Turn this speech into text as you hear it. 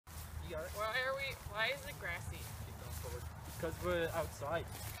Why is it grassy? Because we're outside.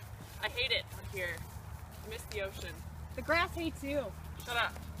 I hate it here. I miss the ocean. The grass hates you. Shut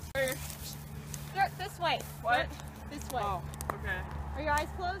up. Dirk, this way. What? Dirk, this way. Oh, okay. Are your eyes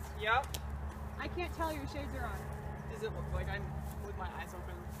closed? Yep. I can't tell your shades are on. Does it look like I'm with my eyes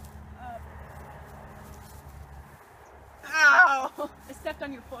open? Ow! I stepped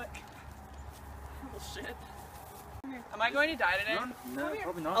on your foot. Bullshit. Am I going to die today? No,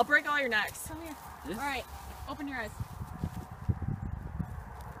 probably not. I'll break all your necks. Come here. This? Alright, open your eyes.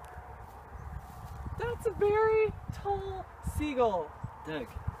 That's a very tall seagull. Dirk.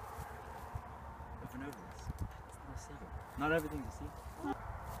 Open over this. It's not a seagull. Not everything's a seagull.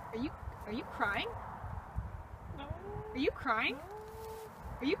 Are you crying? No. Are you crying?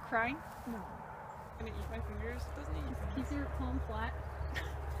 Are you crying? No. I'm gonna eat my fingers. Doesn't eat your Keep your palm flat.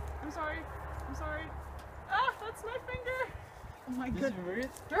 I'm sorry. I'm sorry. Ah, that's my finger. Oh my This goodness. is weird.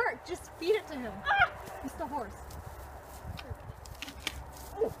 Dirk, just feed it to him. Ah! It's the horse.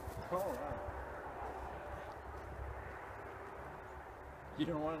 Oh, wow. You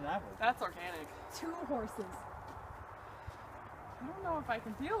don't want an apple. That's organic. 2 horses. I don't know if I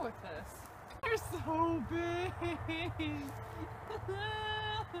can deal with this. You're so big. You're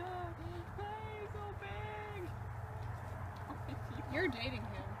so big. You're dating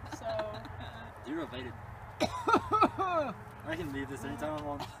him, so... You're related. I can leave this anytime I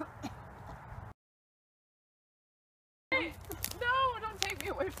want. No, don't take me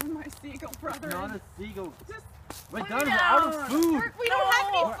away from my seagull brother. It's not a seagull. Just We're put done. it We're out of down. food. Dirk, we don't have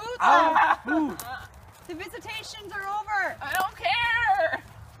any No. food Out left. of food. The visitations are over. I don't care.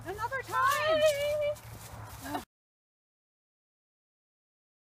 Another time.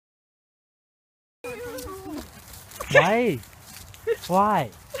 Why? Why?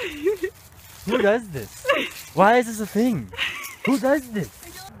 Who does this? Why is this a thing? Who does this?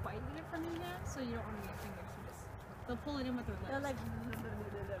 Biting it from you now, so you don't want to get fingers. They'll pull it in with their lips. They're like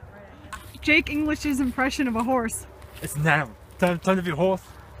right at you. Jake English's impression of a horse. It's now. Time to be a horse.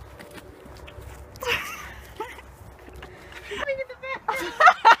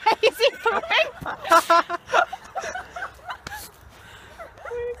 Is he pooping?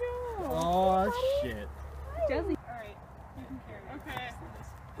 Oh shit. Jesse. Alright, you can carry it. Okay.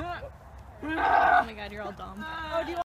 Oh my god, you're all dumb. Oh, do you